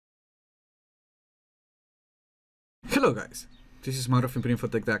Hello guys, this is Mauro from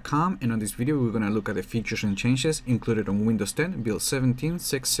Infotech.com, and on this video we're going to look at the features and changes included on Windows 10 build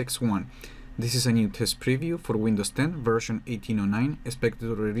 17.661. This is a new test preview for Windows 10 version 1809, expected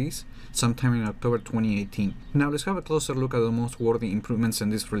to release sometime in October 2018. Now let's have a closer look at the most worthy improvements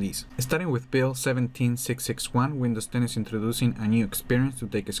in this release. Starting with build 17.661, Windows 10 is introducing a new experience to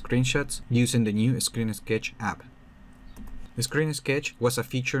take screenshots using the new Screen Sketch app. Screen Sketch was a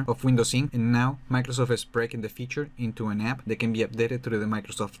feature of Windows Ink, and now Microsoft is breaking the feature into an app that can be updated through the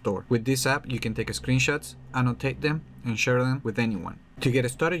Microsoft Store. With this app, you can take screenshots, annotate them, and share them with anyone. To get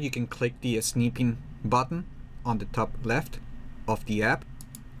started, you can click the snipping button on the top left of the app,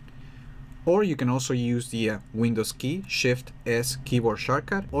 or you can also use the Windows key, Shift-S keyboard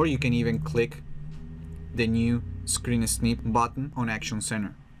shortcut, or you can even click the new Screen Snip button on Action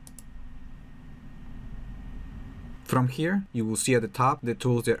Center. From here, you will see at the top the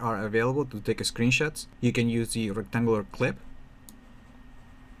tools that are available to take screenshots. You can use the rectangular clip,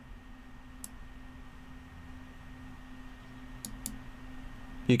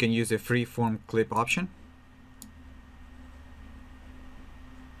 you can use the freeform clip option,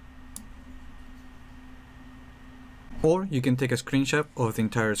 or you can take a screenshot of the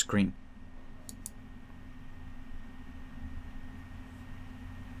entire screen.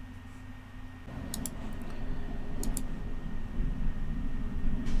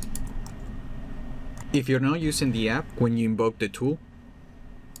 If you're not using the app when you invoke the tool,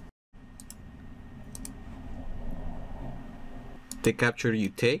 the capture you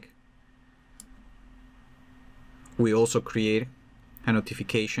take we also create a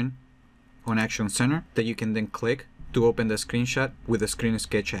notification on Action Center that you can then click to open the screenshot with the Screen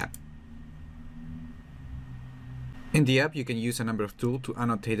Sketch app. In the app, you can use a number of tools to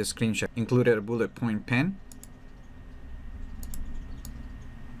annotate the screenshot, including a bullet point pen,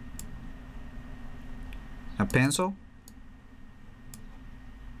 a pencil,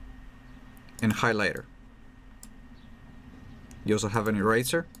 and highlighter. You also have an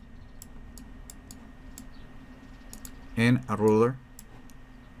eraser and a ruler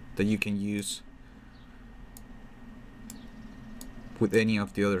that you can use with any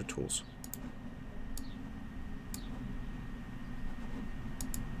of the other tools.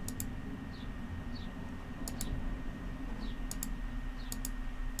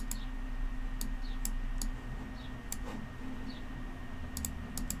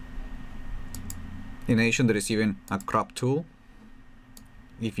 In addition, there is even a crop tool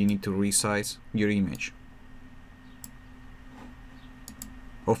if you need to resize your image.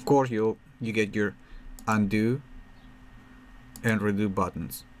 Of course, you get your undo and redo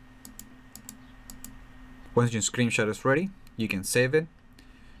buttons. Once your screenshot is ready, you can save it,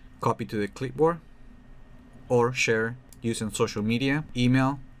 copy to the clipboard, or share using social media,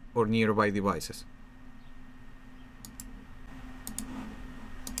 email, or nearby devices.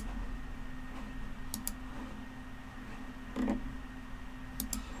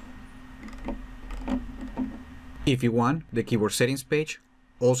 If you want, the keyboard settings page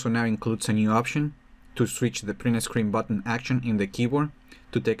also now includes a new option to switch the print screen button action in the keyboard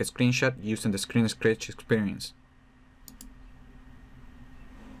to take a screenshot using the Screen Sketch experience.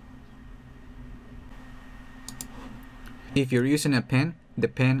 If you're using a pen, the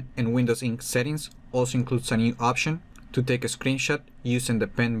pen and Windows Ink settings also includes a new option to take a screenshot using the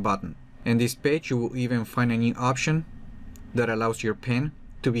pen button. In this page, you will even find a new option that allows your pen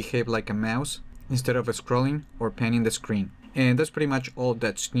to behave like a mouse instead of scrolling or panning the screen. And that's pretty much all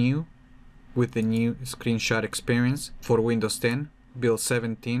that's new with the new screenshot experience for Windows 10 build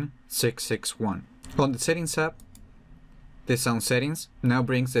 17.661. On the Settings app, the sound settings now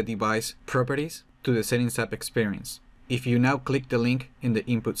brings the device properties to the Settings app experience. If you now click the link in the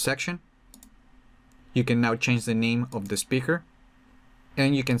input section, you can now change the name of the speaker,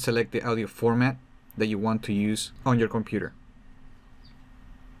 and you can select the audio format that you want to use on your computer.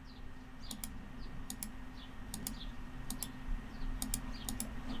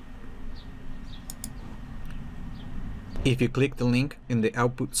 If you click the link in the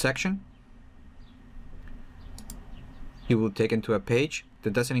output section, you will take into a page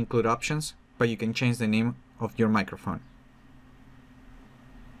that doesn't include options, but you can change the name of your microphone.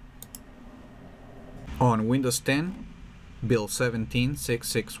 On Windows 10 build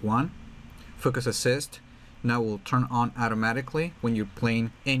 17.661, Focus Assist now will turn on automatically when you're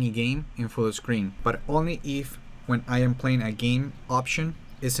playing any game in full screen, but only if when I am playing a game option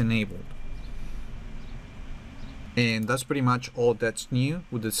is enabled. And that's pretty much all that's new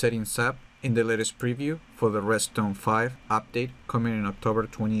with the Settings app in the latest preview for the Redstone 5 update coming in October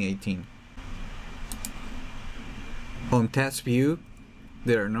 2018. On Task View,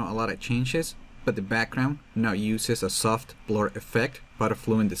 there are not a lot of changes. but the background now uses a soft blur effect part of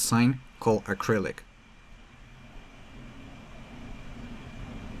Fluent Design called acrylic.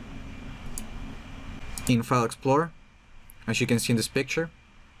 In File Explorer, as you can see in this picture,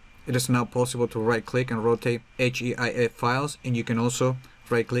 it is now possible to right-click and rotate HEIF files, and you can also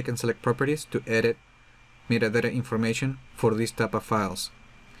right-click and select properties to edit metadata information for this type of files.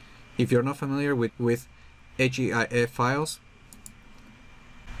 If you're not familiar with HEIF files,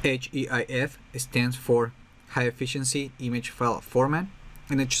 HEIF stands for High Efficiency Image File Format,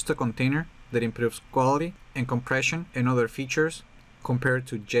 and it's just a container that improves quality and compression and other features compared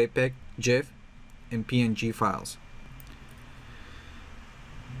to JPEG, GIF, and PNG files.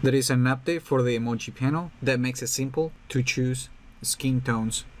 There is an update for the emoji panel that makes it simple to choose skin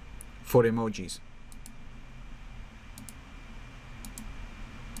tones for emojis.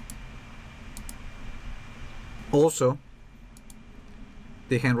 Also,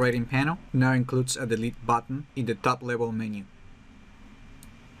 the handwriting panel now includes a delete button in the top level menu.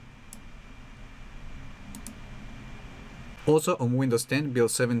 Also on Windows 10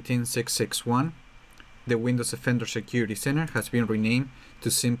 build 17661, the Windows Defender Security Center has been renamed to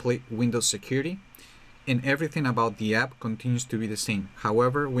simply Windows Security, and everything about the app continues to be the same.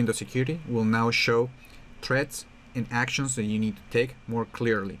 However, Windows Security will now show threats and actions that you need to take more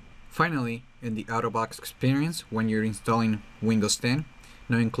clearly. Finally, in the out-of-box experience when you're installing Windows 10,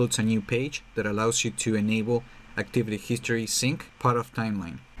 now includes a new page that allows you to enable Activity History Sync part of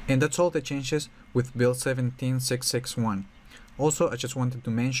Timeline. And that's all the changes with build 17661. Also, I just wanted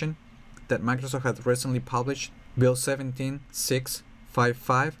to mention that Microsoft has recently published build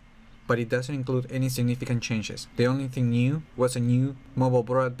 17655, but it doesn't include any significant changes. The only thing new was a new mobile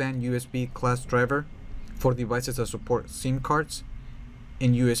broadband USB class driver for devices that support SIM cards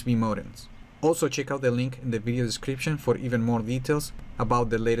and USB modems. Also, check out the link in the video description for even more details about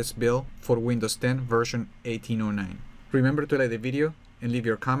the latest build for Windows 10 version 1809. Remember to like the video and leave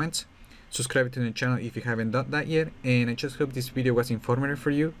your comments. Subscribe to the channel if you haven't done that yet, and I just hope this video was informative for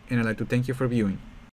you, and I'd like to thank you for viewing.